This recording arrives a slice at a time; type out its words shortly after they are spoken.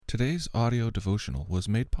Today's audio devotional was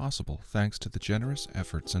made possible thanks to the generous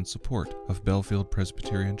efforts and support of Bellefield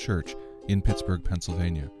Presbyterian Church in Pittsburgh,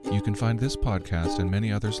 Pennsylvania. You can find this podcast and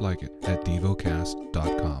many others like it at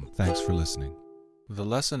Devocast.com. Thanks for listening. The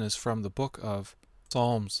lesson is from the book of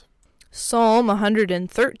Psalms. Psalm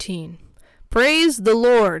 113. Praise the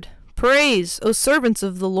Lord. Praise, O servants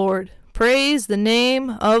of the Lord. Praise the name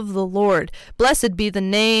of the Lord. Blessed be the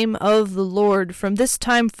name of the Lord from this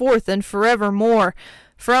time forth and forevermore.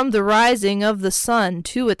 From the rising of the sun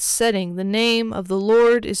to its setting, the name of the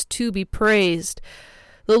Lord is to be praised.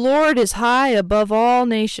 The Lord is high above all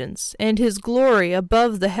nations, and his glory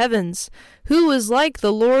above the heavens. Who is like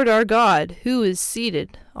the Lord our God, who is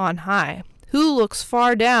seated on high? Who looks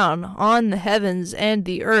far down on the heavens and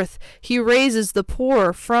the earth? He raises the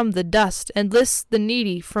poor from the dust, and lifts the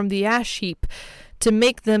needy from the ash heap, to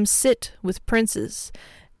make them sit with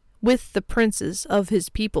the princes of his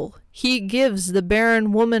people. He gives the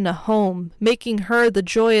barren woman a home, making her the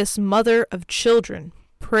joyous mother of children.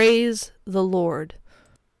 Praise the Lord.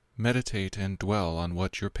 Meditate and dwell on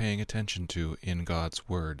what you're paying attention to in God's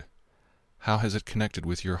Word. How has it connected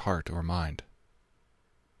with your heart or mind?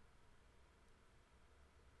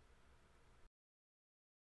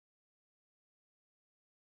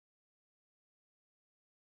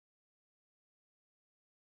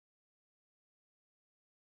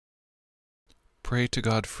 Pray to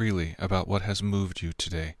God freely about what has moved you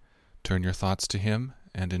today. Turn your thoughts to Him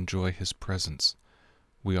and enjoy His presence.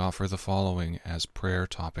 We offer the following as prayer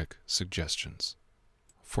topic suggestions.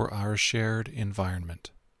 For our shared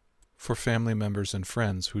environment. For family members and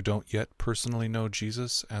friends who don't yet personally know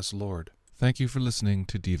Jesus as Lord. Thank you for listening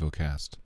to Devocast.